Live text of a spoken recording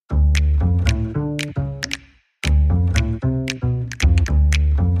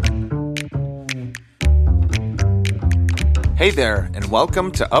Hey there, and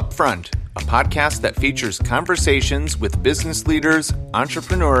welcome to Upfront, a podcast that features conversations with business leaders,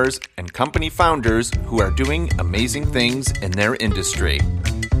 entrepreneurs, and company founders who are doing amazing things in their industry.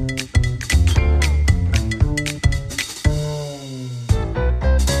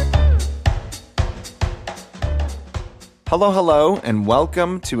 Hello, and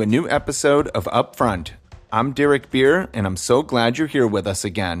welcome to a new episode of Upfront. I'm Derek Beer, and I'm so glad you're here with us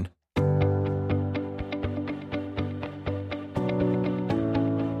again.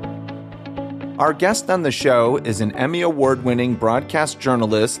 Our guest on the show is an Emmy Award-winning broadcast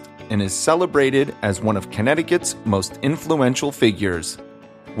journalist and is celebrated as one of Connecticut's most influential figures.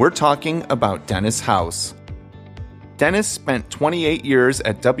 We're talking about Dennis House. Dennis spent 28 years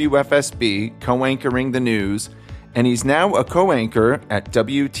at WFSB co-anchoring the news, and he's now a co-anchor at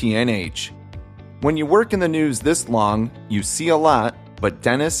WTNH. When you work in the news this long, you see a lot, but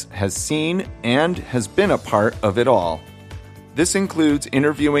Dennis has seen and has been a part of it all. This includes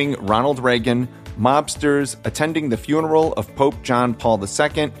interviewing Ronald Reagan, mobsters, attending the funeral of Pope John Paul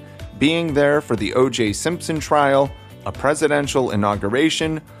II, being there for the O.J. Simpson trial, a presidential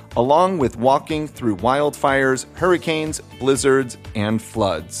inauguration, along with walking through wildfires, hurricanes, blizzards, and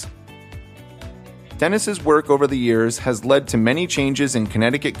floods. Dennis's work over the years has led to many changes in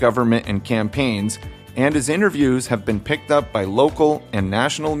Connecticut government and campaigns, and his interviews have been picked up by local and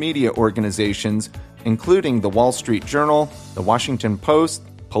national media organizations, including the Wall Street Journal, the Washington Post,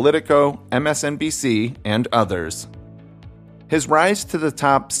 Politico, MSNBC, and others. His rise to the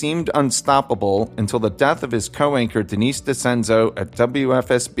top seemed unstoppable until the death of his co-anchor Denise DiCenzo at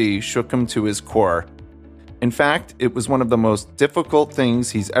WFSB shook him to his core. In fact, it was one of the most difficult things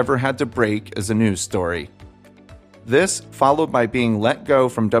he's ever had to break as a news story. This, followed by being let go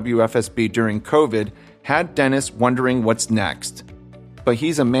from WFSB during COVID, had Dennis wondering what's next. But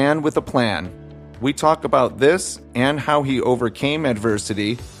he's a man with a plan. We talk about this and how he overcame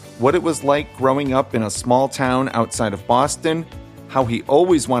adversity, what it was like growing up in a small town outside of Boston, how he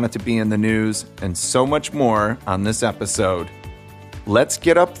always wanted to be in the news, and so much more on this episode. Let's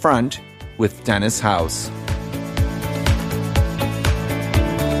get up front with Dennis House.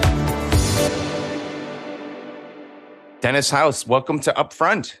 Dennis House, welcome to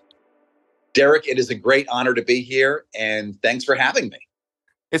Upfront. Derek, it is a great honor to be here, and thanks for having me.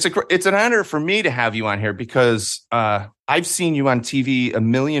 It's an honor for me to have you on here because I've seen you on TV a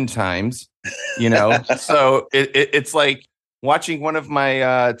million times, so it's like watching one of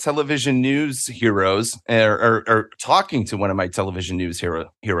my television news heroes or talking to one of my television news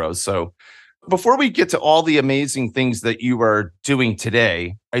heroes. So before we get to all the amazing things that you are doing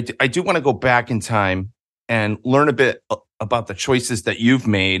today, I do want to go back in time and learn a bit about the choices that you've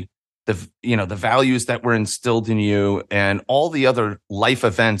made, the values that were instilled in you, and all the other life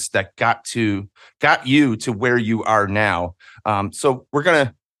events that got you to where you are now. So we're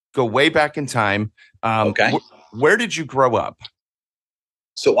gonna go way back in time. Okay. Where did you grow up?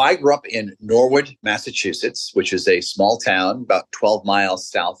 So I grew up in Norwood, Massachusetts, which is a small town about 12 miles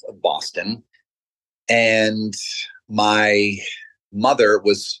south of Boston. And my mother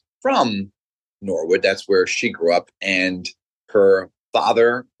was from Norwood. That's where she grew up. And her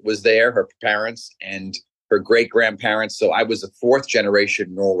father was there, her parents, and her great-grandparents. So I was a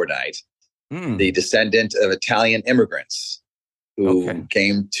fourth-generation Norwoodite, the descendant of Italian immigrants who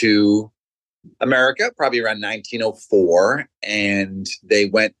came to America probably around 1904, and they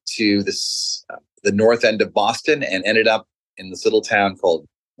went to the north end of Boston and ended up in this little town called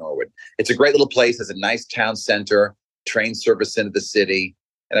Norwood. It's a great little place. Has a nice town center, train service into the city,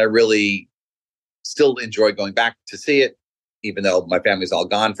 and I really still enjoy going back to see it, even though my family's all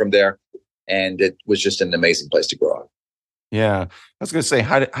gone from there. And it was just an amazing place to grow up. Yeah. I was going to say,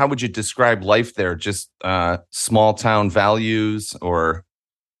 how would you describe life there? Just small town values or...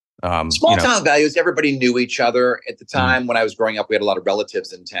 small town values. Everybody knew each other. At the time when I was growing up, we had a lot of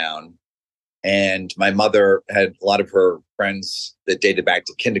relatives in town. And my mother had a lot of her friends that dated back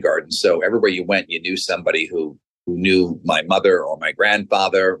to kindergarten. So everywhere you went, you knew somebody who knew my mother or my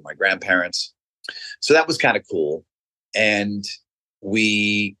grandfather, my grandparents. So that was kind of cool. And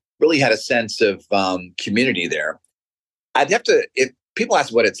we really had a sense of community there. If people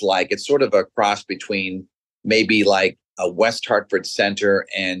ask what it's like, it's sort of a cross between maybe like a West Hartford center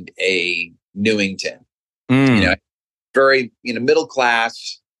and a Newington. Very, middle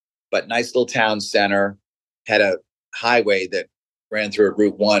class, but nice little town center. Had a highway that ran through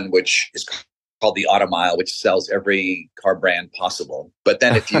Route 1, which is called the Auto Mile, which sells every car brand possible. But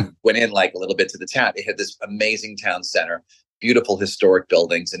then if you went in like a little bit to the town, it had this amazing town center, beautiful historic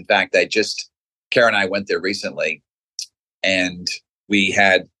buildings. In fact, Karen and I went there recently, and we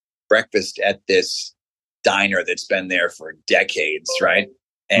had breakfast at this diner that's been there for decades, right?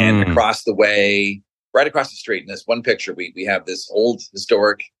 And across the way, right across the street in this one picture, we have this old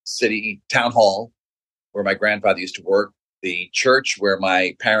historic city town hall where my grandfather used to work, the church where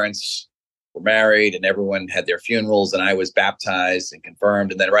my parents were married and everyone had their funerals, and I was baptized and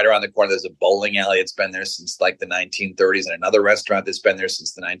confirmed. And then right around the corner, there's a bowling alley that's been there since like the 1930s, and another restaurant that's been there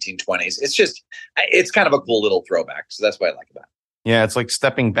since the 1920s. It's kind of a cool little throwback. So that's what I like about it. Yeah, it's like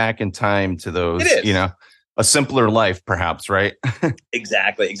stepping back in time to those, It is. A simpler life, perhaps, right?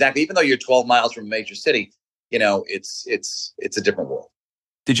 Exactly. Even though you're 12 miles from a major city, it's a different world.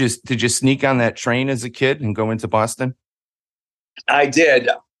 Did you sneak on that train as a kid and go into Boston? I did.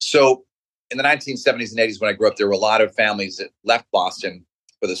 So in the 1970s and 80s, when I grew up, there were a lot of families that left Boston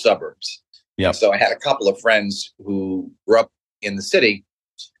for the suburbs. Yeah. So I had a couple of friends who grew up in the city,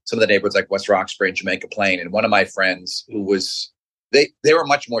 some of the neighborhoods like West Roxbury and Jamaica Plain. And one of my friends who was, they were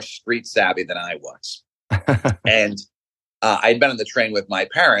much more street savvy than I was. And I'd been on the train with my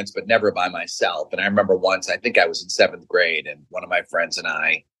parents, but never by myself. And I remember once, I think I was in 7th grade, and one of my friends and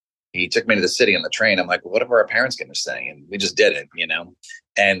he took me to the city on the train. I'm like, well, what are our parents going to say? And we just did it,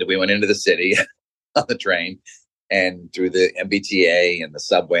 And we went into the city on the train and through the MBTA and the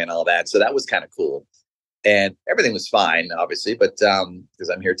subway and all that. So that was kind of cool. And everything was fine, obviously, but because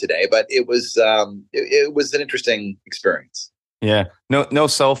I'm here today. But it was it was an interesting experience. Yeah. No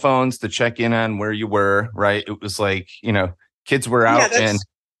cell phones to check in on where you were, right? It was like, kids were out and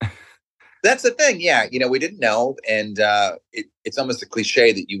that's the thing. Yeah. We didn't know. And it's almost a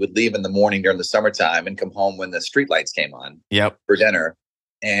cliche that you would leave in the morning during the summertime and come home when the streetlights came on for dinner,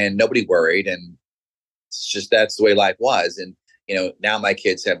 and nobody worried. And it's just, that's the way life was. And, now my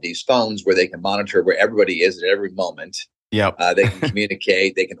kids have these phones where they can monitor where everybody is at every moment. Yep. They can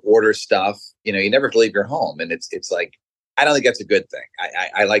communicate, they can order stuff. You never have to leave your home. And it's like, I don't think that's a good thing.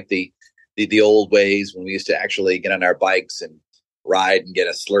 I like the old ways when we used to actually get on our bikes and ride and get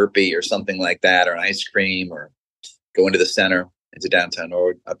a Slurpee or something like that, or an ice cream, or go into the center, into downtown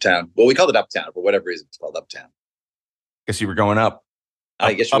or uptown. Well, we called it uptown for whatever reason. It's called uptown. Guess you were going up.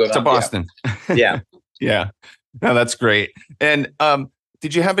 I guess you're up to Boston. Yeah. Yeah. No, that's great. And do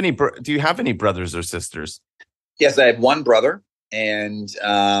you have any brothers or sisters? Yes, I have one brother, and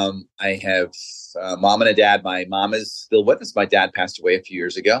I have mom and a dad. My mom is still with us. My dad passed away a few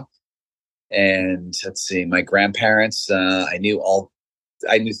years ago. And let's see, my grandparents, I knew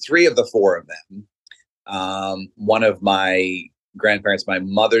 3 of the 4 of them. One of my grandparents, my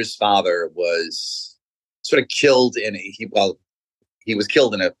mother's father, was sort of killed he was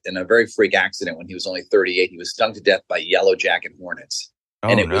killed in a very freak accident when he was only 38. He was stung to death by yellow jacket hornets.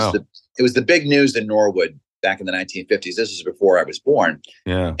 And it was the big news in Norwood back in the 1950s. This was before I was born.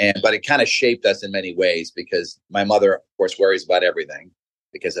 Yeah. But it kind of shaped us in many ways, because my mother, of course, worries about everything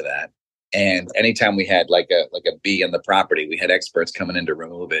because of that. And anytime we had like a bee on the property, we had experts coming in to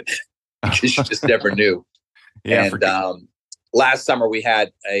remove it because you just never knew. Yeah. And last summer we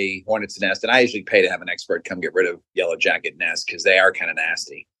had a hornet's nest, and I usually pay to have an expert come get rid of yellow jacket nests because they are kind of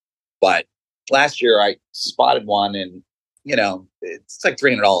nasty. But last year I spotted one, and it's like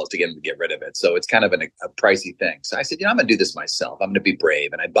 $300 to get them to get rid of it. So it's kind of a pricey thing. So I said, I'm going to do this myself. I'm going to be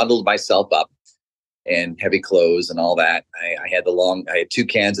brave. And I bundled myself up in heavy clothes and all that. I had 2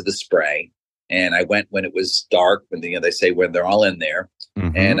 cans of the spray, and I went when it was dark, when they say when they're all in there.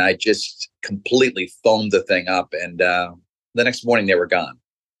 Mm-hmm. And I just completely foamed the thing up. And the next morning they were gone.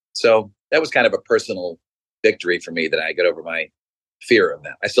 So that was kind of a personal victory for me, that I got over my fear of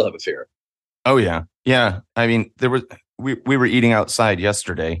them. I still have a fear. Oh yeah. Yeah. I mean, we were eating outside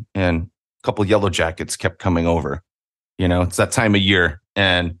yesterday, and a couple of yellow jackets kept coming over. It's that time of year.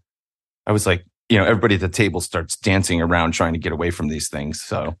 And I was like, everybody at the table starts dancing around trying to get away from these things.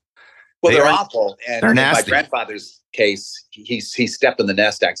 So, well, they're awful. And they're in nasty. My grandfather's case, he stepped in the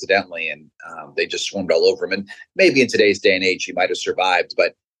nest accidentally, and they just swarmed all over him. And maybe in today's day and age, he might have survived.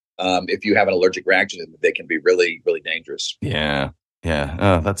 But if you have an allergic reaction to them, they can be really, really dangerous. Yeah. Yeah.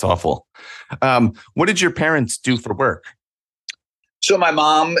 Oh, that's awful. What did your parents do for work? So my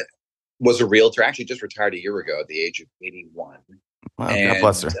mom was a realtor, actually just retired a year ago at the age of 81. Wow, God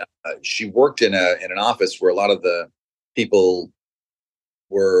bless her. She worked in an office where a lot of the people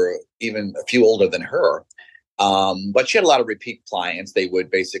were even a few older than her. But she had a lot of repeat clients. They would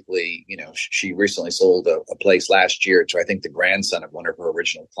basically, she recently sold a place last year to, I think, the grandson of one of her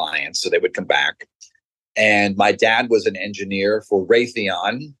original clients. So they would come back. And my dad was an engineer for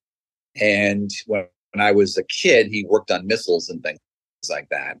Raytheon. And when I was a kid, he worked on missiles and things like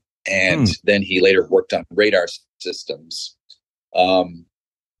that. And then he later worked on radar systems. Raytheon,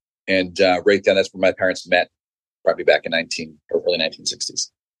 that's where my parents met, probably back in early 1960s.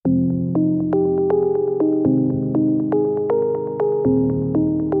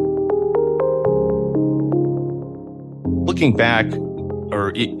 looking back,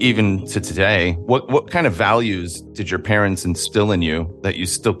 or even to today, what kind of values did your parents instill in you that you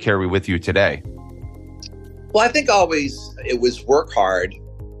still carry with you today? Well, I think always it was work hard,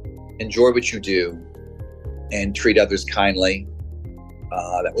 enjoy what you do, and treat others kindly.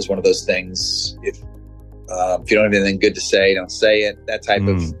 That was one of those things. If you don't have anything good to say, don't say it. That type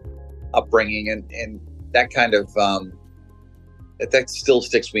of upbringing, and that kind of that still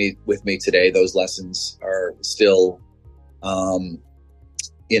sticks with me today. Those lessons are still,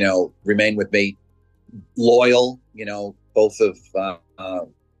 remain with me. Loyal, both of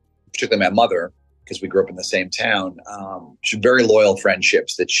particularly my mother, because we grew up in the same town. Very loyal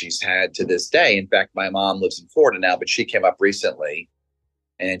friendships that she's had to this day. In fact, my mom lives in Florida now, but she came up recently,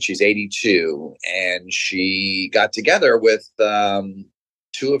 and she's 82, and she got together with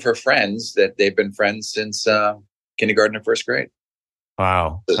two of her friends that they've been friends since kindergarten and first grade.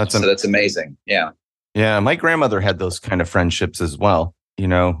 Wow. That's amazing. Yeah. Yeah. My grandmother had those kind of friendships as well.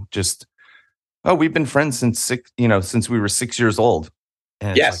 We've been friends since we were 6 years old.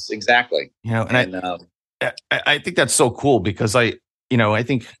 And yes, exactly. I think that's so cool because I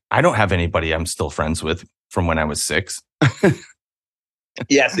think I don't have anybody I'm still friends with from when I was 6.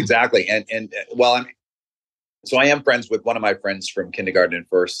 Yes, exactly. So I am friends with one of my friends from kindergarten and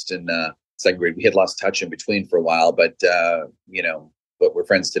first and second grade. We had lost touch in between for a while, but we're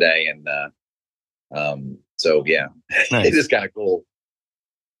friends today. And so, yeah, nice. It is kind of cool.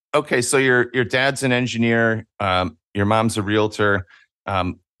 Okay. So your dad's an engineer. Your mom's a realtor.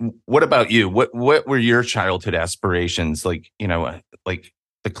 What about you? What were your childhood aspirations? Like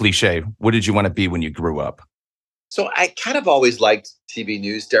the cliche, what did you want to be when you grew up? So I kind of always liked TV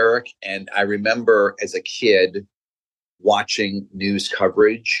news, Derek. And I remember as a kid watching news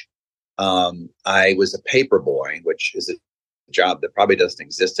coverage. I was a paper boy, which is a job that probably doesn't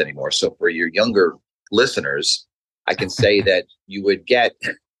exist anymore. So for your younger listeners, I can say that you would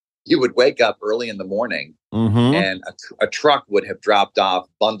wake up early in the morning and a truck would have dropped off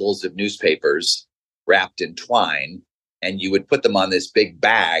bundles of newspapers wrapped in twine, and you would put them on this big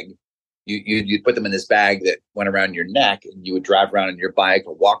bag. You'd put them in this bag that went around your neck, and you would drive around on your bike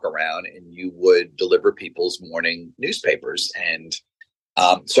or walk around, and you would deliver people's morning newspapers. And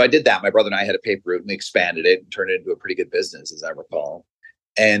so I did that. My brother and I had a paper route, and we expanded it and turned it into a pretty good business, as I recall.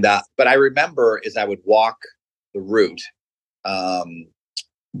 And but I remember as I would walk the route,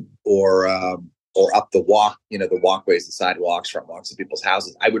 or up the walk, the walkways, the sidewalks, front walks of people's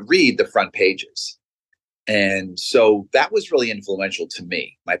houses, I would read the front pages. And so that was really influential to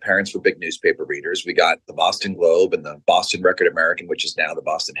me. My parents were big newspaper readers. We got the Boston Globe and the Boston Record American, which is now the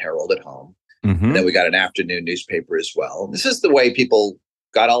Boston Herald, at home. And then we got an afternoon newspaper as well. This is the way people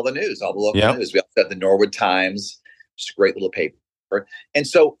got all the news, all the local news. We also had the Norwood Times, just a great little paper. And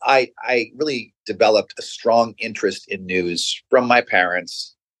so I really developed a strong interest in news from my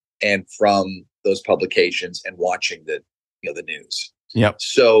parents and from those publications and watching the news. Yep.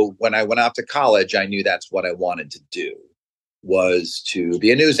 So when I went out to college, I knew that's what I wanted to do, was to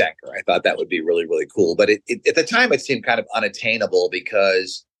be a news anchor. I thought that would be really, really cool. But at the time, it seemed kind of unattainable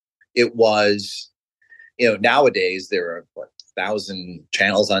because it was, nowadays there are 1,000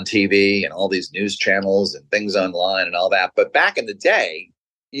 channels on TV and all these news channels and things online and all that. But back in the day,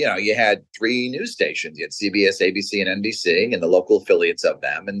 you had 3 news stations. You had CBS, ABC, and NBC, and the local affiliates of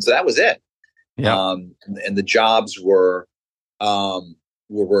them. And so that was it. Yeah. And the jobs were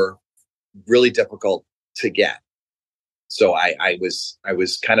really difficult to get. So I was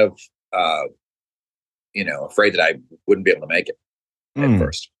kind of, afraid that I wouldn't be able to make it at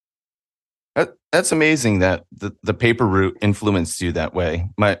first. That's amazing that the paper route influenced you that way.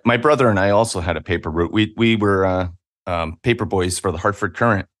 My brother and I also had a paper route. We were paper boys for the Hartford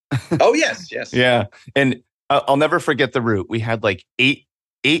Courant. Oh, yes. Yeah. And I'll never forget the route. We had like eight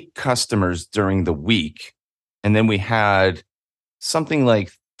customers during the week. And then we had something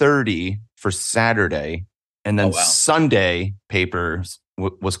like 30 for Saturday. And then Sunday papers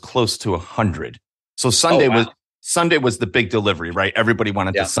was close to 100. So Sunday was the big delivery, right? Everybody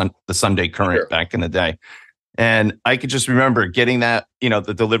wanted the Sunday Courant back in the day. And I could just remember getting that,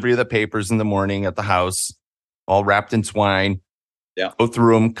 the delivery of the papers in the morning at the house, all wrapped in twine, go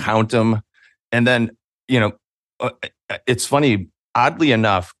through them, count them. And then, it's funny, oddly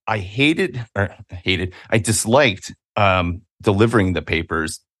enough, I disliked delivering the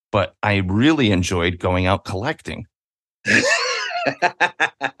papers, but I really enjoyed going out collecting.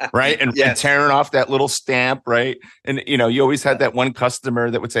 Right. And tearing off that little stamp. Right. And, you always had that one customer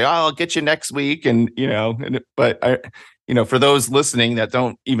that would say, "Oh, I'll get you next week." And, for those listening that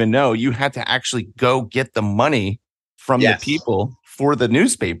don't even know, you had to actually go get the money from the people for the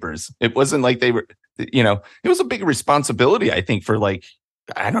newspapers. It wasn't like they it was a big responsibility, I think, for like,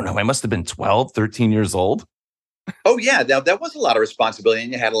 I don't know, I must have been 12, 13 years old. Oh, yeah. That was a lot of responsibility.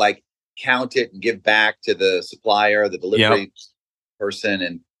 And you had to like count it and give back to the supplier, the Yep. delivery person,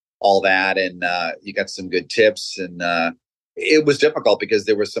 and all that. And you got some good tips. And it was difficult because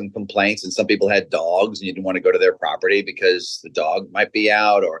there were some complaints, and some people had dogs, and you didn't want to go to their property because the dog might be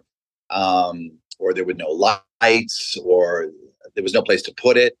out, or there were no lights, or there was no place to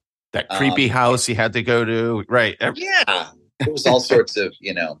put it. That creepy house you had to go to. Right. Yeah. It was all sorts of,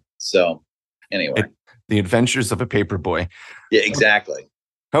 so anyway. The Adventures of a Paperboy. Yeah, exactly.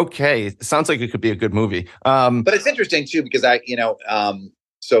 Okay. Sounds like it could be a good movie. But it's interesting too, because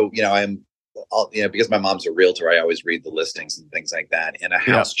because my mom's a realtor, I always read the listings and things like that. And a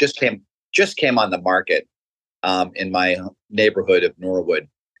house just came on the market in my neighborhood of Norwood.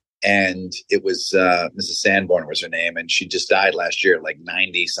 And it was Mrs. Sanborn was her name, and she just died last year, like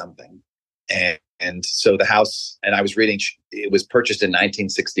 90 something. And so the house, and I was reading, it was purchased in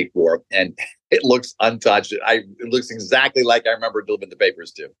 1964, and it looks untouched. It looks exactly like I remember delivering the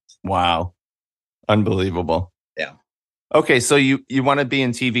papers to. Wow. Unbelievable. Yeah. Okay. So you want to be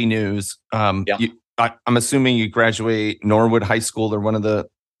in TV news. Yeah. I'm assuming you graduate Norwood High School or one of the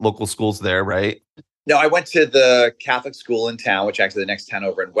local schools there, right? No, I went to the Catholic school in town, which actually the next town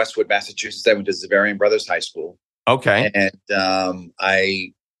over in Westwood, Massachusetts. I went to Xaverian Brothers High School. Okay. And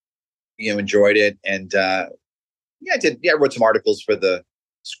I enjoyed it. And I wrote some articles for the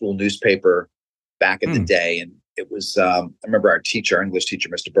school newspaper back in the day. And it was, I remember our English teacher,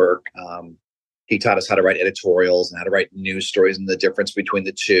 Mr. Burke, he taught us how to write editorials and how to write news stories and the difference between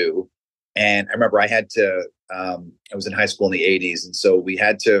the two. And I remember I was in high school in the 80s. And so we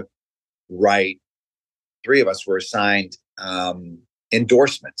had to write, three of us were assigned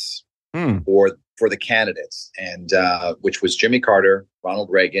endorsements for the candidates, and which was Jimmy Carter, Ronald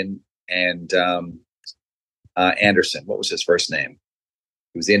Reagan, and Anderson. What was his first name?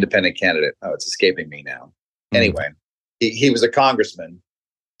 He was the independent candidate. Oh, it's escaping me now. Anyway, he was a congressman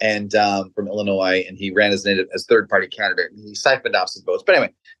and from Illinois, and he ran as third party candidate. And he siphoned off some votes. But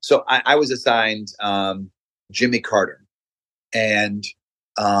anyway, so I was assigned Jimmy Carter, and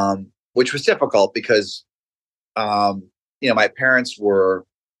which was difficult because my parents were,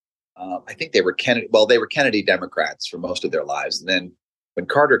 I think they were Kennedy Democrats for most of their lives. And then when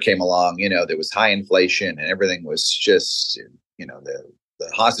Carter came along, there was high inflation and everything was just,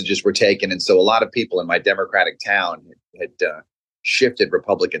 the hostages were taken. And so a lot of people in my Democratic town had shifted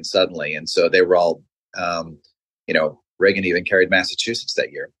Republican suddenly. And so they were all, Reagan even carried Massachusetts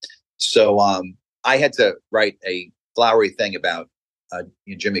that year. So I had to write a flowery thing about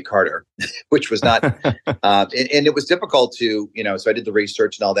Jimmy Carter, which was not, and it was difficult to, so I did the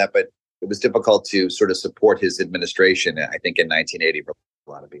research and all that, but it was difficult to sort of support his administration, I think, in 1980 for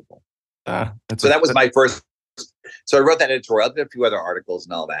a lot of people. So that was my first. So I wrote that editorial, I did a few other articles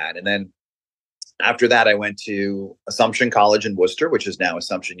and all that. And then after that, I went to Assumption College in Worcester, which is now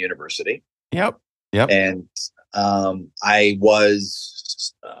Assumption University. Yep. And I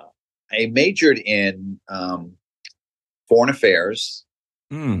majored in foreign affairs.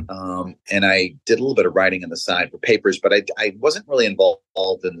 And I did a little bit of writing on the side for papers, but I wasn't really involved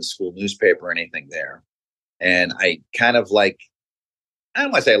in the school newspaper or anything there. And I kind of I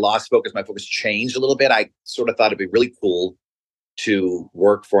don't want to say I lost focus. My focus changed a little bit. I sort of thought it'd be really cool to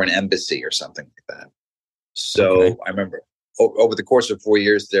work for an embassy or something like that. So I remember over the course of 4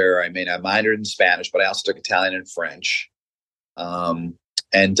 years there, I minored in Spanish, but I also took Italian and French.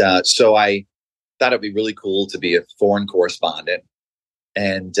 So I thought it'd be really cool to be a foreign correspondent.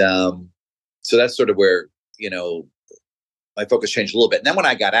 And so that's sort of where, my focus changed a little bit. And then when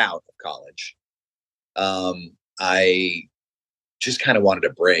I got out of college, I just kind of wanted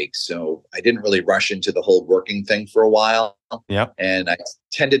a break. So I didn't really rush into the whole working thing for a while. Yep. And I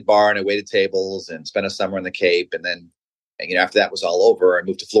tended bar and I waited tables and spent a summer in the Cape. And then, after that was all over, I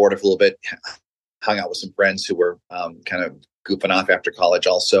moved to Florida for a little bit, hung out with some friends who were kind of goofing off after college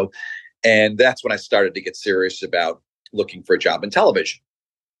also. And that's when I started to get serious about looking for a job in television.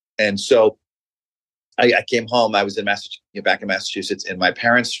 And so I came home. I was in back in Massachusetts, and my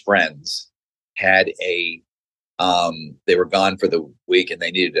parents' friends had they were gone for the week and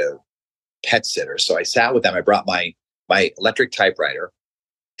they needed a pet sitter. So I sat with them. I brought my electric typewriter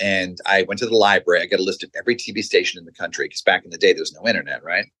and I went to the library. I got a list of every TV station in the country because back in the day, there was no internet,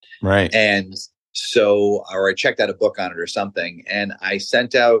 right? Right. And so, or I checked out a book on it or something, and I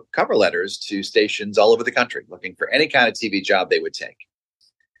sent out cover letters to stations all over the country looking for any kind of TV job they would take.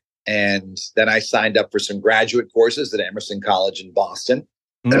 And then I signed up for some graduate courses at Emerson College in Boston.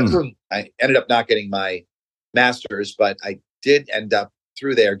 I ended up not getting my master's, but I did end up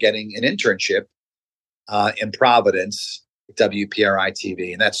through there getting an internship in Providence, WPRI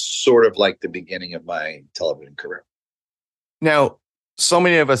TV. And that's sort of like the beginning of my television career. Now, so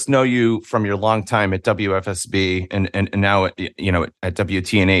many of us know you from your long time at WFSB and now at, at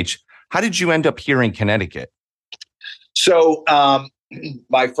WTNH. How did you end up here in Connecticut? So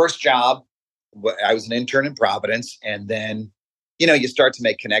my first job, I was an intern in Providence, and then, you start to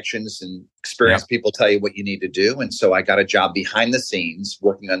make connections and experienced people tell you what you need to do. And so I got a job behind the scenes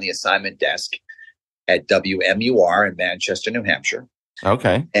working on the assignment desk at WMUR in Manchester, New Hampshire.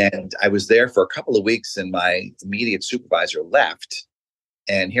 Okay. And I was there for a couple of weeks, and my immediate supervisor left.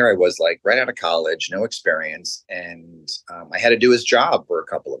 And here I was, like, right out of college, no experience. And I had to do his job for a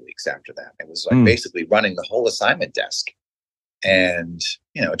couple of weeks after that. It was like basically running the whole assignment desk. And,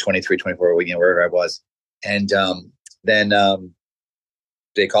 23, 24 a week, wherever I was. And then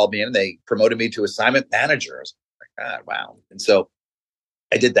they called me in and they promoted me to assignment manager. I was like, God, wow. And so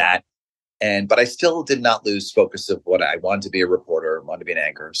I did that. But I still did not lose focus of what I wanted to be a reporter, wanted to be an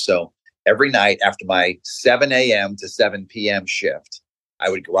anchor. So every night after my 7 a.m. to 7 p.m. shift, I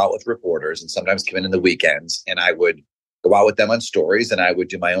would go out with reporters and sometimes come in the weekends, and I would go out with them on stories, and I would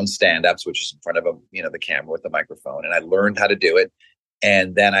do my own stand-ups, which is in front of the camera with the microphone. And I learned how to do it.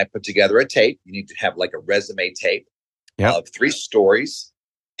 And then I put together a tape. You need to have like a resume tape of 3 stories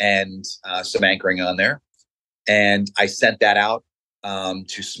and some anchoring on there. And I sent that out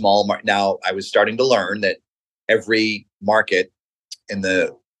to small market. Now I was starting to learn that every market in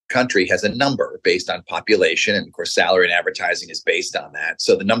the country has a number based on population, and of course salary and advertising is based on that.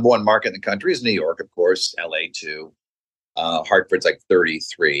 So the number one market in the country is New York, of course, LA 2, Hartford's like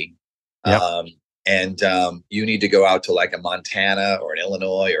 33. You need to go out to like a Montana or an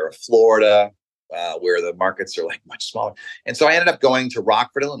Illinois or a Florida where the markets are like much smaller. And so I ended up going to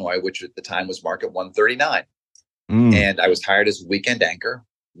Rockford, Illinois, which at the time was market 139. And I was hired as a weekend anchor,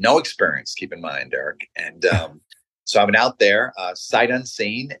 no experience, keep in mind, Eric. And so I went out there, sight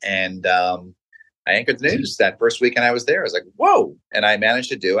unseen, and I anchored the news that first weekend I was there. I was like, whoa. And I managed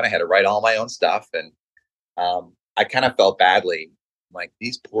to do it. I had to write all my own stuff. And I kind of felt badly. I'm like,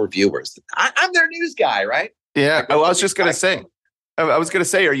 these poor viewers. I'm their news guy, right? Yeah. I was just going to say. I was going to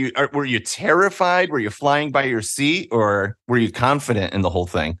say, were you terrified? Were you flying by your seat, or were you confident in the whole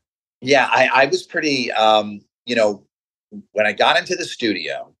thing? Yeah, I was pretty, when I got into the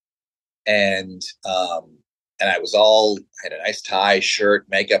studio and I had a nice tie, shirt,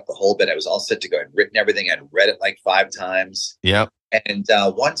 makeup, the whole bit. I was all set to go. I'd written everything. I'd read it like 5 times. Yeah. And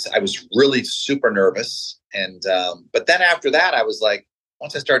once I was really super nervous. But then after that, I was like,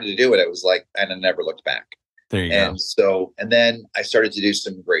 once I started to do it, I was like, and I never looked back. There you go. So, and then I started to do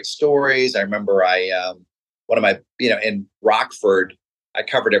some great stories. I remember one of my, in Rockford, I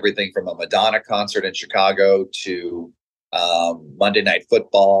covered everything from a Madonna concert in Chicago to Monday Night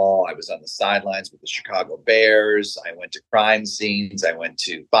Football. I was on the sidelines with the Chicago Bears. I went to crime scenes. I went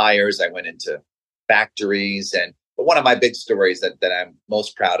to fires. I went into factories. But one of my big stories that I'm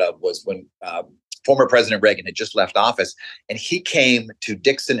most proud of was when former President Reagan had just left office, and he came to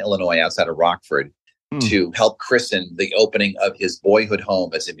Dixon, Illinois, outside of Rockford, to help christen the opening of his boyhood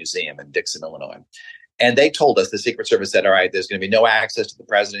home as a museum in Dixon, Illinois. And they told us, the Secret Service said, all right, there's going to be no access to the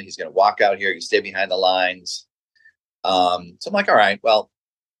president. He's going to walk out here. You stay behind the lines. So I'm like, all right, well,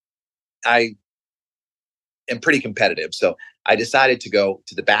 I am pretty competitive. So I decided to go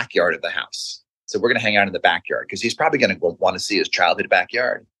to the backyard of the house. So we're going to hang out in the backyard because he's probably going to want to see his childhood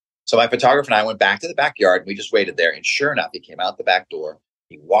backyard. So my photographer and I went back to the backyard, and we just waited there. And sure enough, he came out the back door.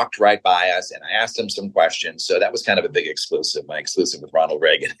 He walked right by us, and I asked him some questions. So that was kind of a big exclusive, my exclusive with Ronald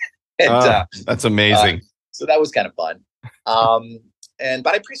Reagan. That's amazing. So that was kind of fun.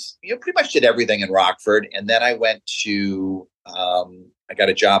 But I pretty much did everything in Rockford. And then I went to, I got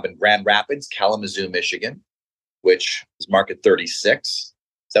a job in Grand Rapids, Kalamazoo, Michigan, which was market 36.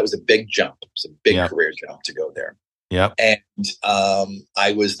 So that was a big jump. It was a big career jump to go there. Yeah. And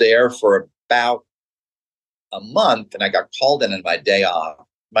I was there for about a month, and I got called in on my day off.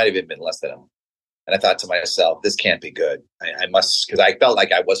 Might have even been less than a month. And I thought to myself, this can't be good. I must, because I felt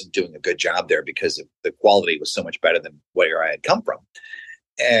like I wasn't doing a good job there because the quality was so much better than where I had come from.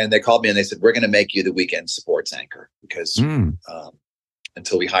 And they called me and they said, we're going to make you the weekend sports anchor because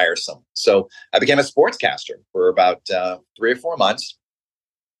until we hire someone. So I became a sportscaster for about 3 or 4 months.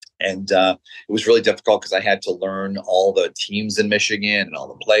 And it was really difficult because I had to learn all the teams in Michigan and all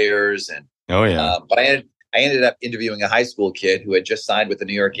the players. And but I ended up interviewing a high school kid who had just signed with the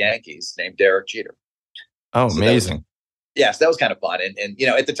New York Yankees named Derek Jeter. Oh, so amazing. That was kind of fun. And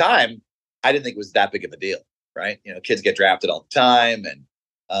at the time, I didn't think it was that big of a deal, right? Kids get drafted all the time.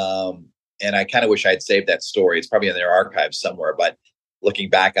 And I kind of wish I had saved that story. It's probably in their archives somewhere, but looking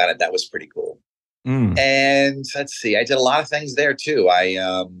back on it, that was pretty cool. And let's see, I did a lot of things there too.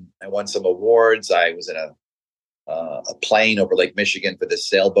 I won some awards. I was in a plane over Lake Michigan for the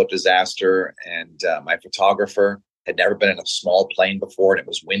sailboat disaster, and my photographer had never been in a small plane before, and it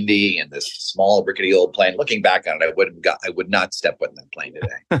was windy, and this small rickety old plane. Looking back on it, I would not step foot in that plane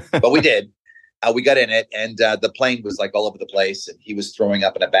today, but we did. We got in it, and the plane was like all over the place, and he was throwing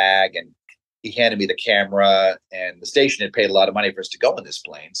up in a bag, and he handed me the camera, and the station had paid a lot of money for us to go in this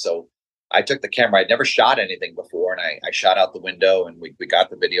plane. So I took the camera. I'd never shot anything before, and I shot out the window, and we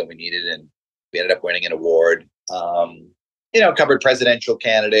got the video we needed, and we ended up winning an award. Covered presidential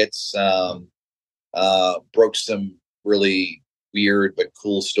candidates, broke some really weird but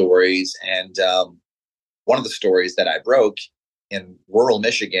cool stories. And one of the stories that I broke in rural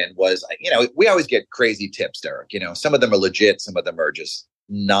Michigan was, we always get crazy tips, Derek. Some of them are legit, some of them are just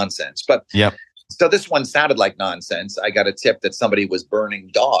nonsense. But yep. So this one sounded like nonsense. I got a tip that somebody was burning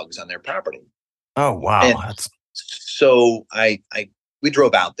dogs on their property. Oh, wow. And so we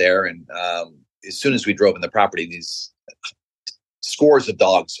drove out there, and as soon as we drove in the property, these scores of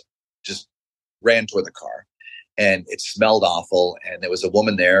dogs just ran toward the car, and it smelled awful. And there was a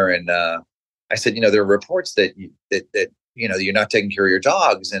woman there, and I said, there are reports that you're not taking care of your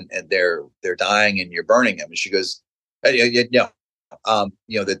dogs, and they're dying, and you're burning them. And she goes, no,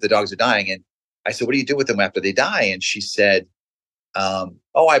 that the dogs are dying. And I said, what do you do with them after they die? And she said,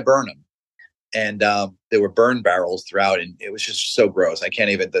 I burn them. And there were burn barrels throughout, and it was just so gross. I can't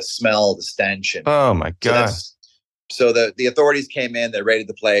even, the smell, the stench. And oh my God. So the authorities came in, they raided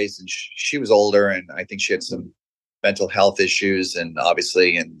the place, and she was older, and I think she had some mental health issues, and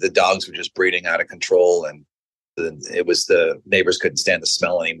the dogs were just breeding out of control, and the neighbors couldn't stand the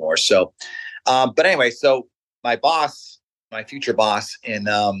smell anymore. So, but anyway, so my future boss in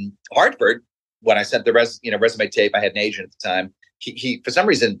Hartford, when I sent the resume tape, I had an agent at the time. He for some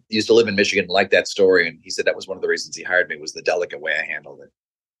reason used to live in Michigan and liked that story, and he said that was one of the reasons he hired me, was the delicate way I handled it.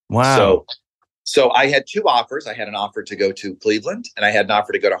 Wow. So I had two offers. I had an offer to go to Cleveland, and I had an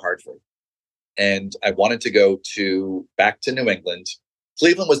offer to go to Hartford. And I wanted to go back to New England.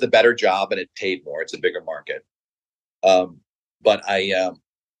 Cleveland was the better job, and it paid more. It's a bigger market. But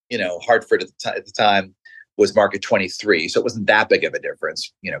Hartford at the time was market 23. So it wasn't that big of a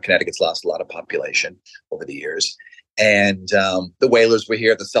difference. Connecticut's lost a lot of population over the years. And the Whalers were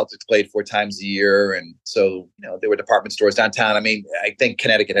here. The Celtics played 4 times a year. And so, there were department stores downtown. I mean, I think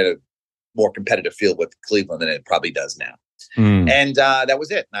Connecticut had a more competitive field with Cleveland than it probably does now. And that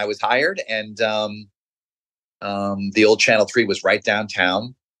was it. And I was hired. And the old Channel 3 was right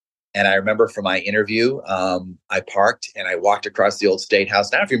downtown. And I remember from my interview, I parked and I walked across the old State House.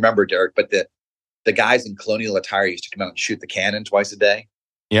 I don't know if you remember, Derek, but the guys in colonial attire used to come out and shoot the cannon twice a day.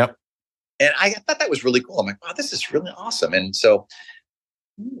 Yep. And I thought that was really cool. I'm like, wow, this is really awesome. And so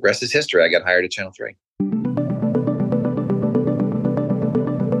rest is history. I got hired at Channel 3.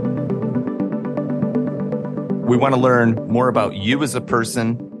 We want to learn more about you as a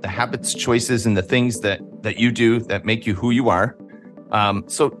person, the habits, choices, and the things that you do that make you who you are.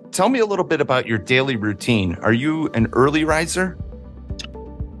 So tell me a little bit about your daily routine. Are you an early riser?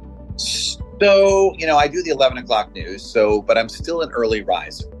 So, I do the 11 o'clock news, but I'm still an early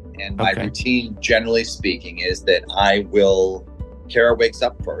riser. And my routine, generally speaking, is that Kara wakes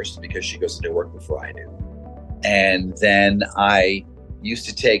up first because she goes into work before I do. And then I used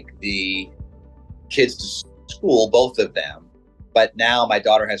to take the kids to school, both of them. But now my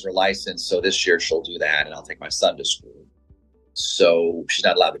daughter has her license, so this year she'll do that, and I'll take my son to school. So she's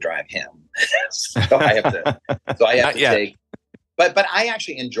not allowed to drive him. so I have to take. But I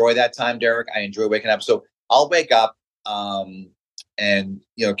actually enjoy that time, Derek. I enjoy waking up. So I'll wake up, and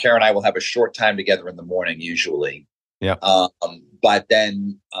Kara and I will have a short time together in the morning usually. Yeah. But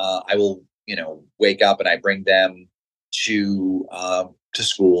then I will, wake up and I bring them to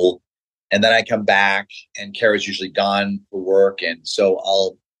school, and then I come back and Kara's usually gone for work, and so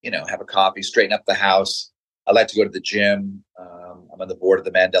I'll have a coffee, straighten up the house. I like to go to the gym. I'm on the board of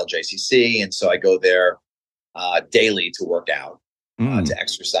the Mandel JCC, and so I go there daily to work out, to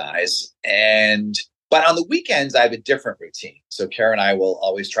exercise. But on the weekends, I have a different routine. So Kara and I will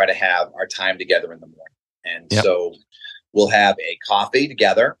always try to have our time together in the morning. And so we'll have a coffee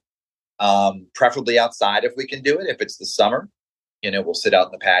together, preferably outside if we can do it. If it's the summer, we'll sit out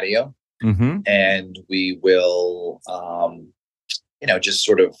in the patio, and we will, just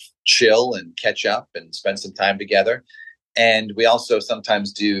sort of chill and catch up and spend some time together. And we also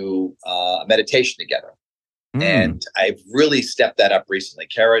sometimes do a meditation together. And I've really stepped that up recently.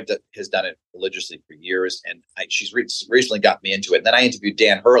 Kara has done it religiously for years, and she's recently got me into it. And then I interviewed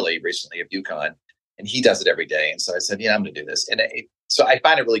Dan Hurley recently of UConn, and he does it every day. And so I said, I'm going to do this. And so I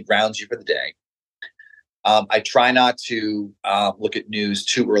find it really grounds you for the day. I try not to look at news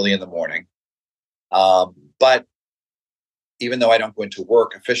too early in the morning. But even though I don't go into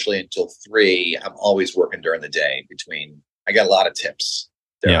work officially until 3, I'm always working during the day I got a lot of tips.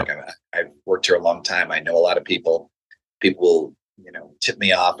 Yeah. I've worked here a long time. I know a lot of people. People will, tip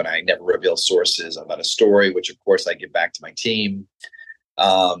me off, and I never reveal sources about a story, which of course I give back to my team.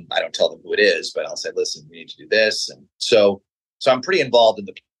 I don't tell them who it is, but I'll say, listen, we need to do this. And so I'm pretty involved in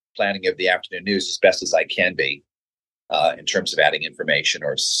the planning of the afternoon news as best as I can be, in terms of adding information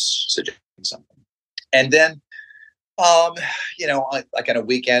or suggesting something. And then, like on a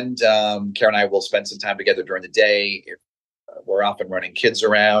weekend, Karen and I will spend some time together during the day. We're often running kids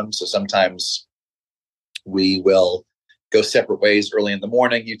around, so sometimes we will go separate ways early in the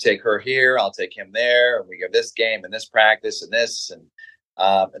morning. You take her here, I'll take him there, and we go this game and this practice and this, and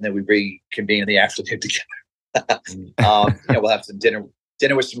then we reconvene in the afternoon together. We'll have some dinner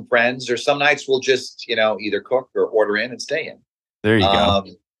with some friends, or some nights we'll just either cook or order in and stay in. There you go.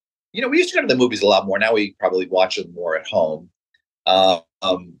 We used to go to the movies a lot more. Now we probably watch them more at home,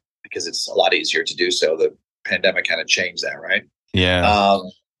 because it's a lot easier to do so. The pandemic kind of changed that, right? Yeah.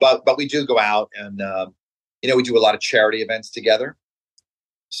 But we do go out, and we do a lot of charity events together.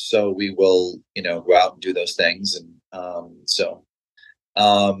 So we will go out and do those things, and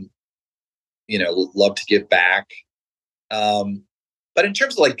love to give back. But in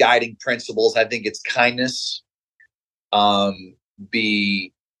terms of like guiding principles, I think it's kindness.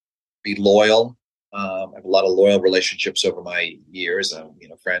 Be loyal. I have a lot of loyal relationships over my years.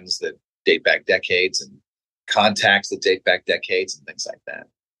 Friends that date back decades, and contacts that date back decades, and things like that.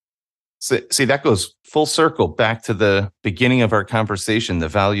 So, see, that goes full circle back to the beginning of our conversation. The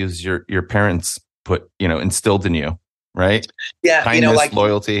values your parents instilled in you, right? Yeah, kindness,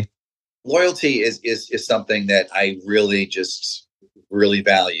 loyalty. Loyalty is something that I really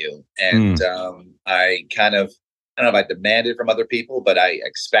value, and I kind of, I don't know if I demand it from other people, but I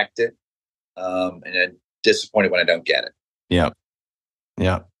expect it, and I'm disappointed when I don't get it. Yeah.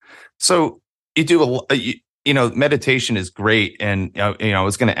 So you do meditation is great, and I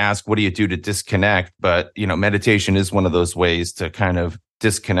was going to ask, what do you do to disconnect? But meditation is one of those ways to kind of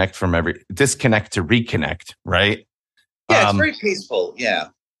disconnect to reconnect, right? Yeah, it's very peaceful. Yeah.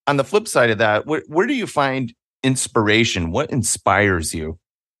 On the flip side of that, where do you find inspiration? What inspires you?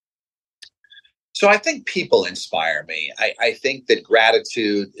 So I think people inspire me. I think that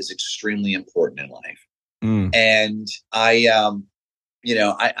gratitude is extremely important in life. And I'm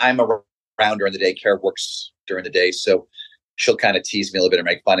around during the day. Kara works during the day, so she'll kind of tease me a little bit and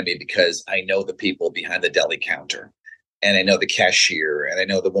make fun of me because I know the people behind the deli counter, and I know the cashier, and I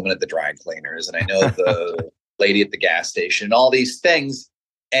know the woman at the dry cleaners, and I know the lady at the gas station, and all these things.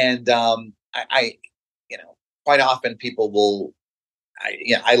 And I quite often people will.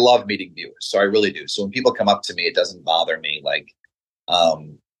 I love meeting viewers, so I really do. So when people come up to me, it doesn't bother me, like,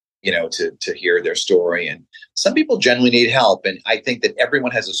 to hear their story. And some people genuinely need help, and I think that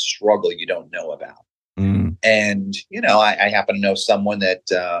everyone has a struggle you don't know about. And I happen to know someone that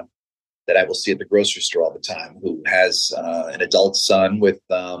I will see at the grocery store all the time, who has an adult son with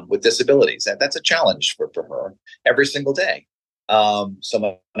disabilities. That's a challenge for her every single day.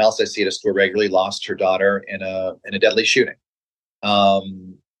 Someone else I see at a store regularly lost her daughter in a deadly shooting.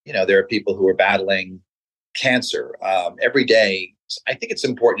 There are people who are battling cancer every day. I think it's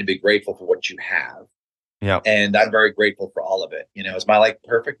important to be grateful for what you have. Yeah. And I'm very grateful for all of it. Is my life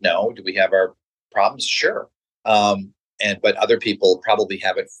perfect? No. Do we have our problems? Sure. But other people probably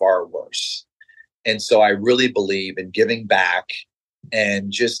have it far worse. And so I really believe in giving back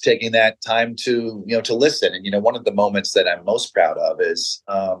and just taking that time to listen. And, one of the moments that I'm most proud of is,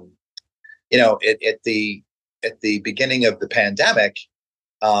 at the beginning of the pandemic,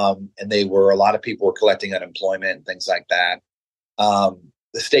 and a lot of people were collecting unemployment and things like that.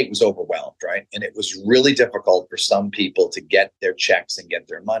 The state was overwhelmed, right? And it was really difficult for some people to get their checks and get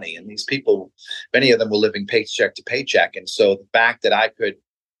their money. And these people, many of them were living paycheck to paycheck. And so the fact that I could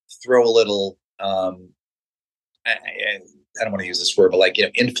throw a little, I don't want to use this word, but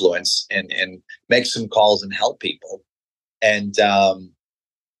influence and make some calls and help people. And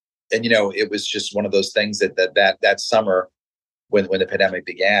it was just one of those things that summer when the pandemic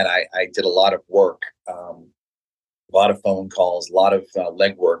began, I did a lot of work, a lot of phone calls, a lot of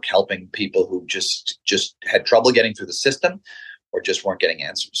legwork, helping people who just had trouble getting through the system or just weren't getting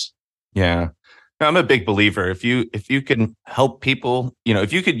answers. Yeah. I'm a big believer. If you can help people,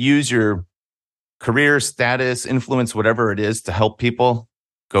 if you could use your career, status, influence, whatever it is to help people,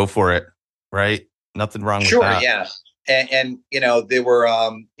 go for it. Right. Nothing wrong with that. Sure. Yeah. And there were,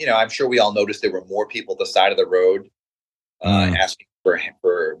 I'm sure we all noticed there were more people at the side of the road asking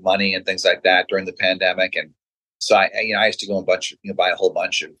for money and things like that during the pandemic. And so I used to go and buy a whole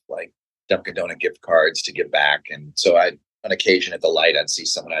bunch of like Dunkin' Donut gift cards to give back. And so on occasion at the light, I'd see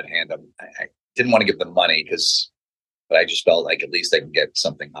someone, I'd hand them. I didn't want to give them money but I just felt like at least they can get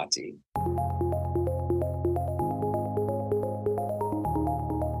something hot to eat.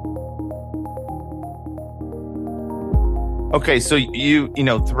 Okay, so you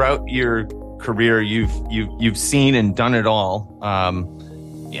know throughout your career, you've seen and done it all,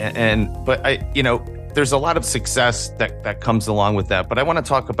 but there's a lot of success that comes along with that. But I want to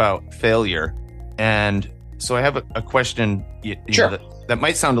talk about failure, and so I have a question. Sure. That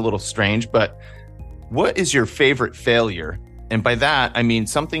might sound a little strange, but what is your favorite failure? And by that, I mean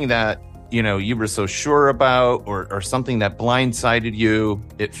something that you were so sure about, or something that blindsided you.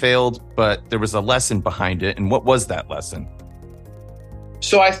 It failed, but there was a lesson behind it. And what was that lesson?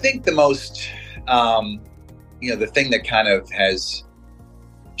 So I think the most, the thing that kind of has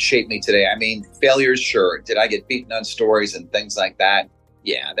shaped me today, I mean, failures, sure. Did I get beaten on stories and things like that?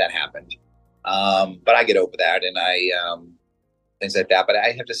 Yeah, that happened. But I get over that, and things like that. But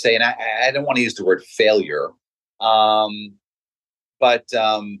I have to say, and I don't want to use the word failure, but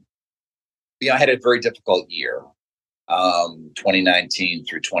I had a very difficult year. 2019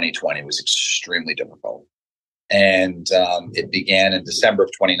 through 2020 was extremely difficult. And it began in December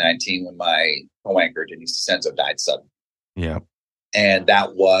of 2019 when my co-anchor, Denise DiCenzo, died suddenly. Yeah. And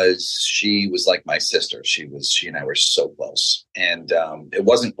she was like my sister. She and I were so close. And it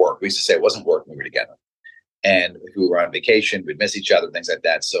wasn't work. We used to say it wasn't work when we were together. And if we were on vacation, we'd miss each other, things like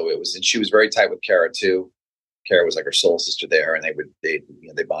that. So and she was very tight with Kara too. Kara was like her soul sister there, and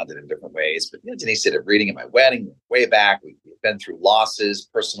they bonded in different ways. But Denise did a reading at my wedding way back. We've been through losses,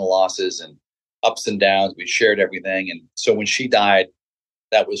 personal losses, and ups and downs. We shared everything. And so when she died,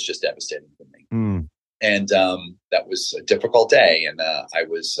 that was just devastating for me. Mm. And that was a difficult day. And I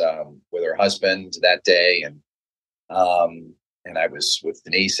was with her husband that day. And I was with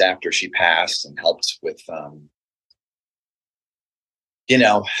Denise after she passed and helped with,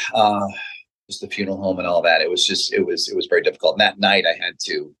 just the funeral home and all that. It was very difficult. And that night I had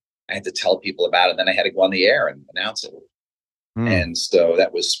to tell people about it. And then I had to go on the air and announce it. And so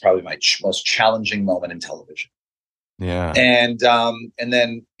that was probably my most challenging moment in television. Yeah. And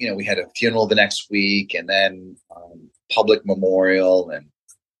then, we had a funeral the next week, and then public memorial. And,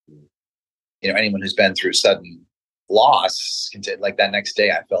 anyone who's been through sudden loss, like that next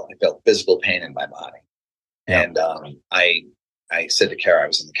day, I felt physical pain in my body. Yeah. And I said to Kara, I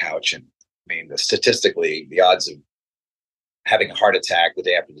was on the couch, and I mean, statistically, the odds of having a heart attack the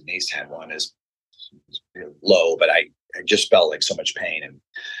day after Denise had one is low, but I just felt like so much pain.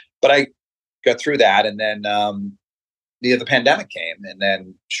 But I got through that. And then, the pandemic came, and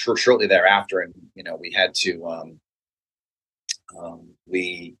then shortly thereafter, and, we had to,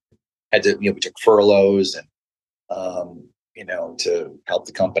 we took furloughs and, to help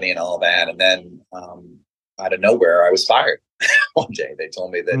the company and all that. And then, out of nowhere, I was fired one day. They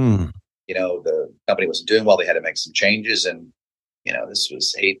told me that, the company wasn't doing well. They had to make some changes. And, this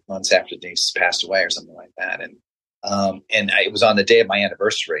was 8 months after Denise passed away or something like that. And it was on the day of my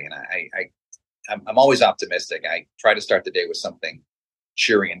anniversary, and I'm always optimistic. I try to start the day with something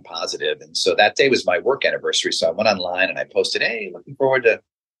cheery and positive. And so that day was my work anniversary. So I went online and I posted, "Hey, looking forward to,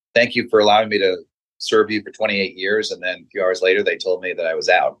 thank you for allowing me to serve you for 28 years. And then a few hours later, they told me that I was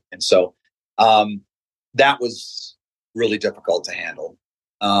out. And so that was really difficult to handle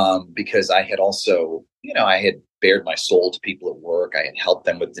because I had also, I had bared my soul to people at work. I had helped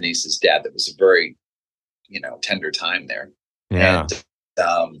them with Denise's death. It was a very, tender time there. Yeah. And,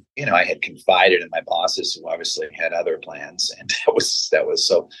 I had confided in my bosses, who obviously had other plans. And that was,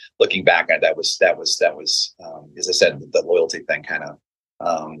 so looking back on it, that was, as I said, the loyalty thing kind of,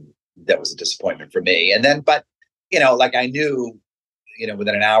 that was a disappointment for me. And then, but, like I knew,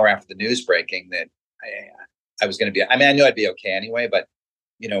 within an hour after the news breaking that I was going to be, I knew I'd be okay anyway, but,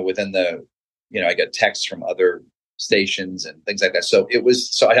 within I got texts from other stations and things like that. So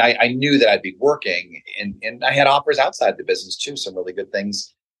I knew that I'd be working, and I had offers outside the business too, some really good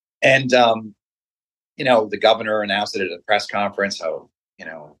things. And, the governor announced it at a press conference, how,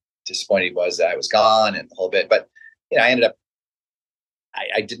 disappointed he was that I was gone and the whole bit. But, I ended up,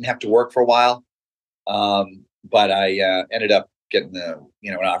 I didn't have to work for a while. But I ended up getting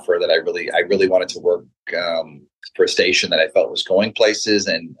an offer that I really wanted to work for a station that I felt was going places.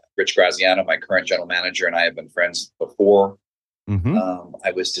 And Rich Graziano, my current general manager, and I have been friends before. Mm-hmm.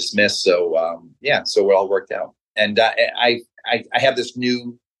 I was dismissed. So, so it all worked out. And I have this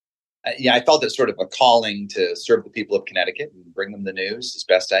new, I felt it sort of a calling to serve the people of Connecticut and bring them the news as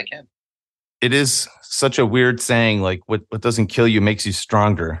best I can. it is such a weird saying, like what doesn't kill you makes you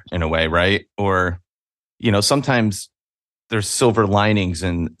stronger in a way, right? Or, sometimes there's silver linings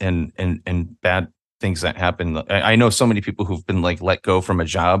and bad things that happen. I know so many people who've been like let go from a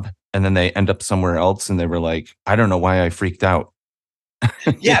job and then they end up somewhere else and they were like, I don't know why I freaked out.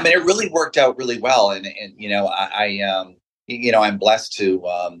 Yeah, I mean, it really worked out really well, and I'm blessed to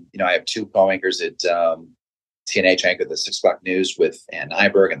I have two co-anchors at TNH. Anchor the 6 o'clock news with Ann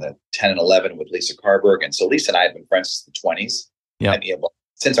Nyberg and the 10 and 11 with Lisa Carberg, and so Lisa and I have been friends since the 20s. Yeah,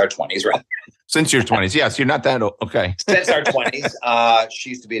 since our 20s, rather. Since your 20s, yes, you're not that old. Okay. Since our 20s, she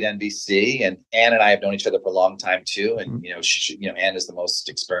used to be at NBC, and Ann and I have known each other for a long time too. And Ann is the most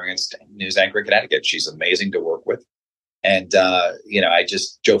experienced news anchor in Connecticut. She's amazing to work with. And,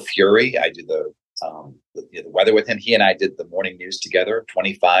 Joe Fury, I do the weather with him. He and I did the morning news together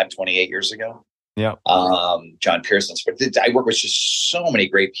 28 years ago. Yeah. John Pearson. I work with just so many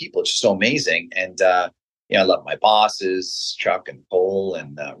great people. It's just so amazing. And, I love my bosses, Chuck and Cole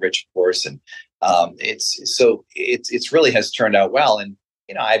and Rich, of course. And it's really has turned out well. And,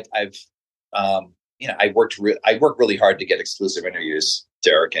 I worked really hard to get exclusive interviews,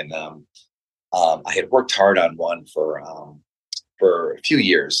 Derek. And, I had worked hard on one for a few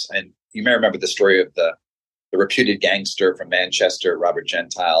years, and you may remember the story of the reputed gangster from Manchester, Robert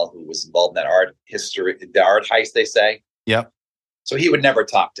Gentile, who was involved in the art heist, they say. Yep. So he would never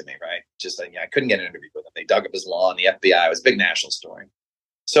talk to me, right? Just I couldn't get an interview with him. They dug up his law, and the FBI. It was a big national story.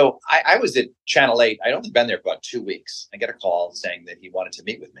 So I was at Channel 8. I'd only been there for about 2 weeks. I get a call saying that he wanted to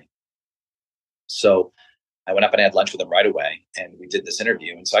meet with me. So I went up and had lunch with him right away, and we did this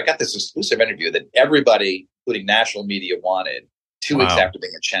interview. And so I got this exclusive interview that everybody, including national media, wanted 2 weeks after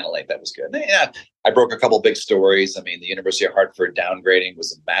being at Channel 8. That was good. And, yeah, I broke a couple big stories. I mean, the University of Hartford downgrading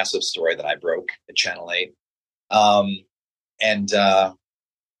was a massive story that I broke at Channel 8.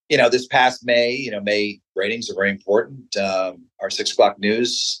 This past May, May ratings are very important. Our 6 o'clock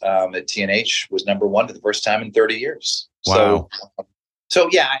news at TNH was number one for the first time in 30 years. Wow. So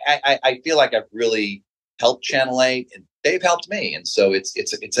yeah, I feel like I've really helped Channel 8, and they've helped me, and so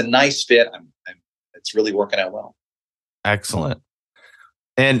it's a nice fit. It's really working out well. Excellent.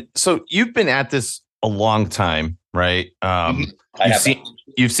 And so you've been at this a long time, right?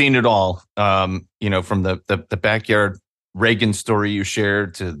 You've seen it all. From the backyard Reagan story you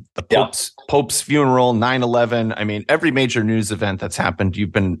shared to the Pope's funeral, 9/11. I mean, every major news event that's happened,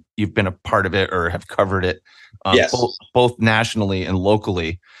 you've been a part of it or have covered it, yes. both nationally and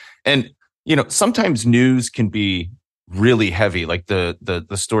locally. And sometimes news can be really heavy, like the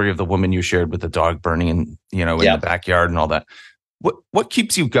story of the woman you shared with the dog burning in the backyard and all that. What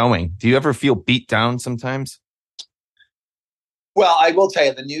keeps you going? Do you ever feel beat down sometimes? Well, I will tell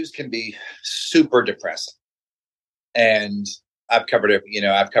you, the news can be super depressing. And I've covered it.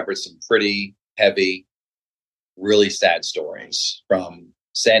 I've covered some pretty heavy, really sad stories, from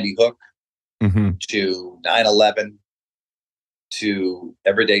Sandy Hook to 9/11 to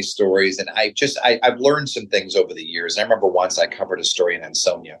everyday stories. And I've learned some things over the years. I remember once I covered a story in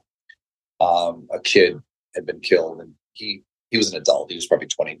Ansonia. A kid had been killed, and he was an adult. He was probably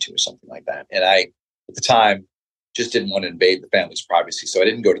 22 or something like that. And I, at the time, just didn't want to invade the family's privacy, so I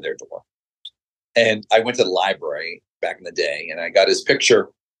didn't go to their door. And I went to the library back in the day, and I got his picture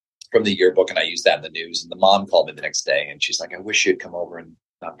from the yearbook, and I used that in the news. And the mom called me the next day, and she's like, "I wish you'd come over and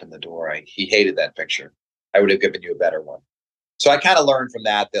knocked on the door. He hated that picture. I would have given you a better one." So I kind of learned from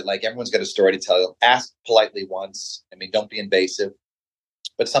that like everyone's got a story to tell. Ask politely once. I mean, don't be invasive.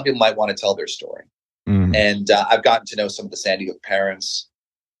 But some people might want to tell their story. Mm. And I've gotten to know some of the Sandy Hook parents.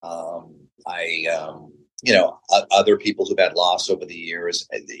 Other people who've had loss over the years.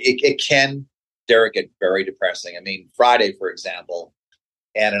 It can, Derek, get very depressing. I mean, Friday, for example,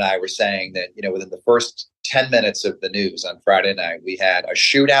 Ann and I were saying that, within the first 10 minutes of the news on Friday night, we had a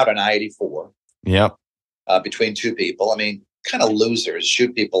shootout on I-84. Yep. Between two people. I mean, kind of losers,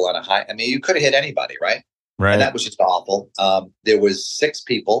 shoot people on a high. I mean, you could have hit anybody, right? Right. And that was just awful. There was six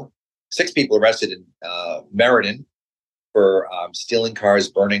people arrested in Meriden for stealing cars,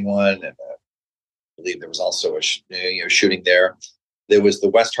 burning one, and I believe there was also a shooting there. There was the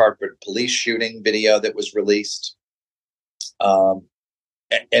West Hartford police shooting video that was released, and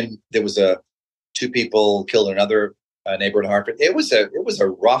there was two people killed in another neighborhood in Hartford. It was a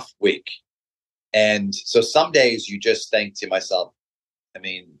rough week, and so some days you just think to myself, I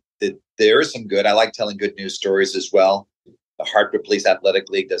mean, there is some good. I like telling good news stories as well. The Hartford Police Athletic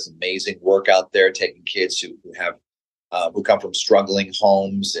League does amazing work out there, taking kids who come from struggling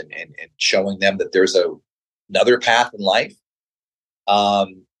homes and showing them that there's another path in life.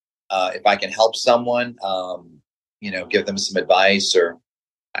 If I can help someone, give them some advice, or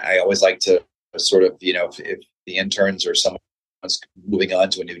I always like to sort of, if the interns or someone's moving on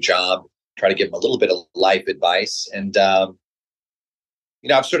to a new job, try to give them a little bit of life advice. And,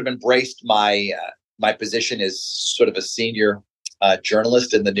 I've sort of embraced my position as sort of a senior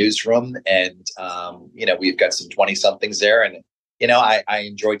journalist in the newsroom. And, we've got some 20 somethings there. And, I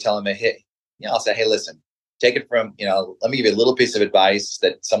enjoy telling them, hey, I'll say, hey, listen, take it from, let me give you a little piece of advice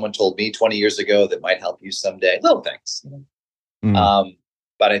that someone told me 20 years ago that might help you someday. Little things.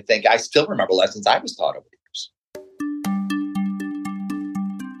 But I think I still remember lessons I was taught over the years.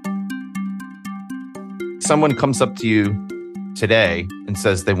 Someone comes up to you today and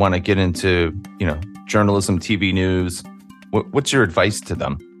says they want to get into, journalism, TV news. What's your advice to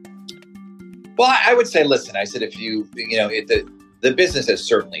them? Well, I would say, listen, I said, if the business has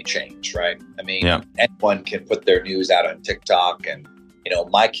certainly changed, right? I mean, anyone can put their news out on TikTok, and,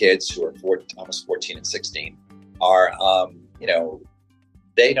 my kids who are almost 14 and 16 are,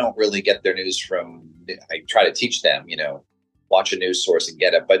 they don't really get their news from, I try to teach them, watch a news source and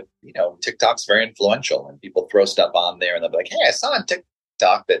get it. But, TikTok's very influential, and people throw stuff on there and they'll be like, hey, I saw on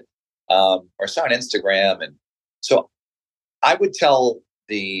TikTok that, or saw on Instagram. And so I would tell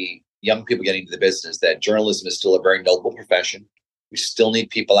the young people getting into the business that journalism is still a very noble profession. We still need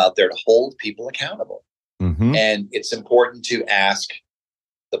people out there to hold people accountable. Mm-hmm. And it's important to ask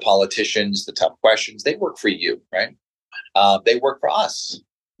the politicians the tough questions. They work for you, right? They work for us.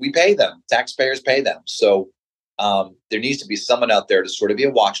 We pay them. Taxpayers pay them. So there needs to be someone out there to sort of be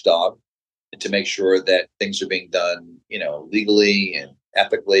a watchdog and to make sure that things are being done, legally and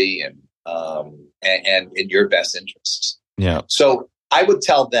ethically and in your best interests. Yeah. So I would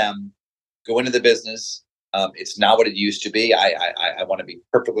tell them, go into the business. It's not what it used to be. I want to be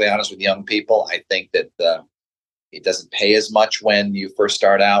perfectly honest with young people. I think that it doesn't pay as much when you first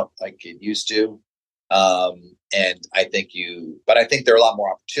start out like it used to. And I think there are a lot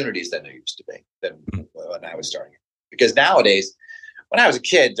more opportunities than there used to be than when I was starting. Because nowadays, when I was a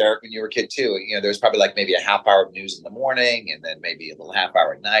kid, Derek, when you were a kid too, there's probably like maybe a half hour of news in the morning and then maybe a little half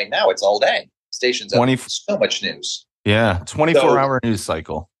hour at night. Now it's all day. Stations have so much news. Yeah, 24-hour news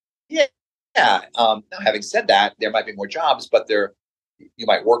cycle. Yeah. Now, having said that, there might be more jobs, but you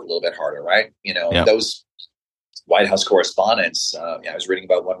might work a little bit harder, right? Those White House correspondents, I was reading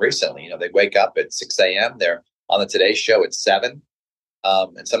about one recently, they wake up at 6 a.m. They're on the Today Show at 7.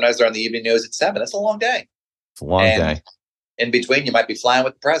 And sometimes they're on the evening news at 7. That's a long day. It's a long day. In between, you might be flying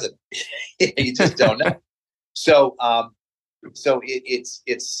with the president. You just don't know. So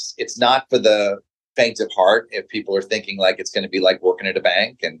it's not for the faint of heart if people are thinking like it's going to be like working at a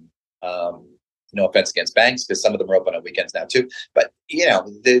bank. And no offense against banks, because some of them are open on weekends now too. But you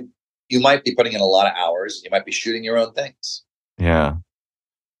might be putting in a lot of hours. You might be shooting your own things. Yeah.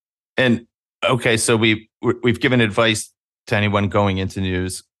 And okay, so we've given advice to anyone going into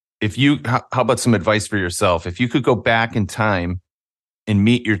news. How about some advice for yourself? If you could go back in time and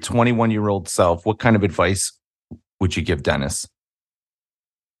meet your 21-year-old self, what kind of advice would you give Dennis?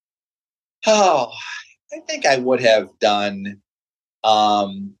 Oh, I think I would have done. I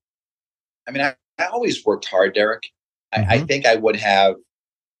always worked hard, Derek. I think I would have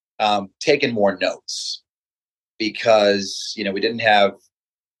taken more notes because, we didn't have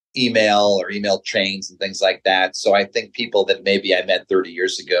email or email chains and things like that. So I think people that maybe I met 30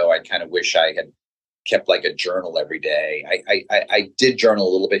 years ago, I kind of wish I had kept like a journal every day. I did journal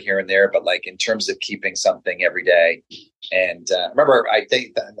a little bit here and there, but like in terms of keeping something every day. And remember, I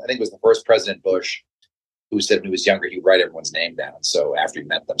think it was the first President Bush who said when he was younger, he'd write everyone's name down. So after he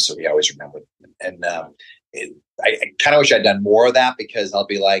met them, so he always remembered them. And I kind of wish I'd done more of that because I'll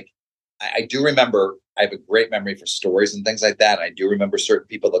be like, I do remember, I have a great memory for stories and things like that. And I do remember certain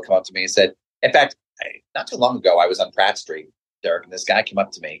people that come up to me and said, in fact, not too long ago, I was on Pratt Street, Derek, and this guy came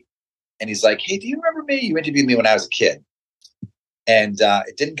up to me and he's like, hey, do you remember me? You interviewed me when I was a kid. And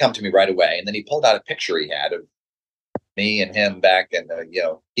it didn't come to me right away. And then he pulled out a picture he had of me and him back in,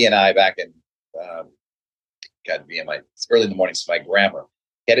 he and I back in, got to be in my early in the mornings for my grammar.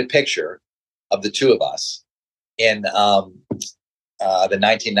 He had a picture of the two of us in the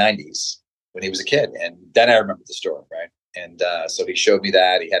 1990s when he was a kid. And then I remember the story, right? And so he showed me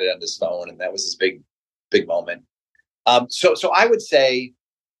that. He had it on his phone, and that was his big moment. So I would say,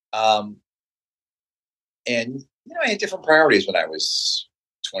 and I had different priorities when I was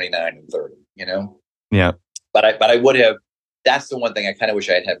 29 and 30. Yeah. But I would have. That's the one thing I kind of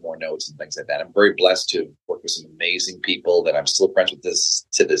wish I had more notes and things like that. I'm very blessed to work with some amazing people that I'm still friends with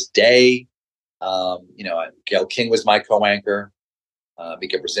to this day. Gail King was my co-anchor,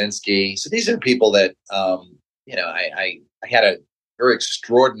 Mika Brzezinski. So these are people that, I had a very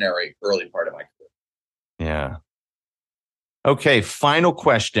extraordinary early part of my career. Yeah. Okay. Final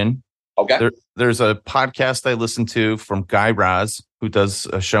question. Okay. There's a podcast I listen to from Guy Raz, who does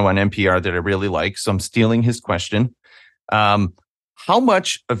a show on NPR that I really like. So I'm stealing his question. How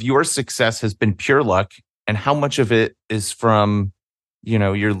much of your success has been pure luck, and how much of it is from,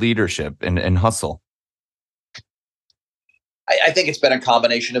 your leadership and hustle? I think it's been a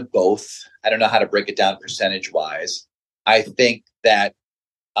combination of both. I don't know how to break it down percentage wise. I think that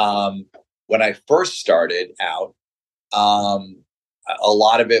when I first started out, a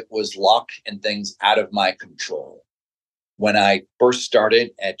lot of it was luck and things out of my control. When I first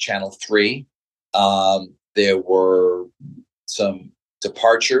started at Channel 3, there were some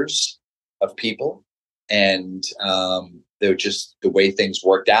departures of people, and they were just the way things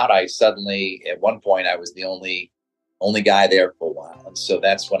worked out. I suddenly, at one point, I was the only guy there for a while. And so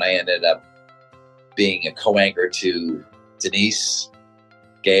that's when I ended up being a co-anchor to Denise,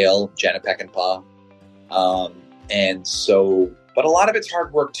 Gail, Janet Peckinpah. But a lot of it's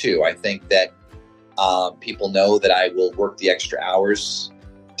hard work too. I think that people know that I will work the extra hours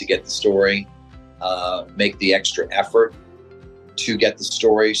to get the story, make the extra effort to get the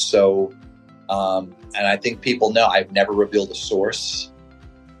story. So, and I think people know I've never revealed a source.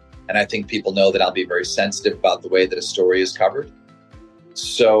 And I think people know that I'll be very sensitive about the way that a story is covered.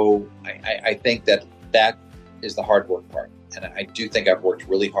 So I think that is the hard work part. And I do think I've worked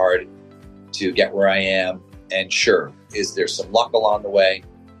really hard to get where I am. And sure, is there some luck along the way?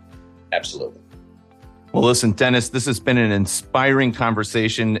 Absolutely. Well, listen, Dennis, this has been an inspiring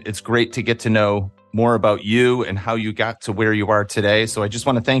conversation. It's great to get to know more about you and how you got to where you are today. So I just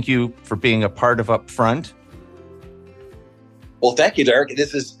want to thank you for being a part of Upfront. Well, thank you, Derek.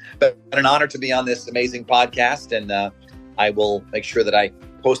 This has been an honor to be on this amazing podcast. And I will make sure that I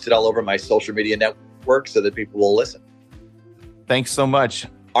post it all over my social media network so that people will listen. Thanks so much.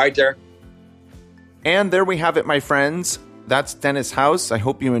 All right, Derek. And there we have it, my friends. That's Dennis House. I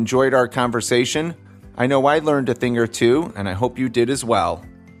hope you enjoyed our conversation. I know I learned a thing or two, and I hope you did as well.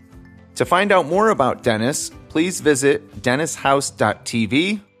 To find out more about Dennis, please visit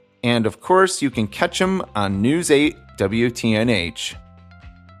dennishouse.tv. And of course, you can catch him on News 8 WTNH.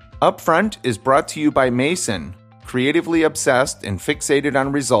 Upfront is brought to you by Mason. Creatively obsessed and fixated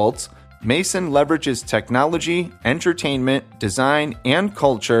on results, Mason leverages technology, entertainment, design, and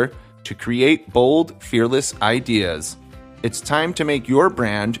culture to create bold, fearless ideas. It's time to make your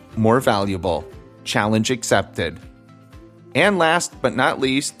brand more valuable. Challenge accepted. And last but not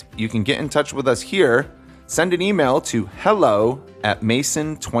least, you can get in touch with us here. Send an email to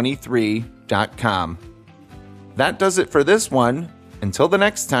hello@mason23.com. That does it for this one. Until the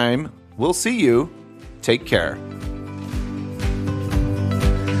next time, we'll see you. Take care.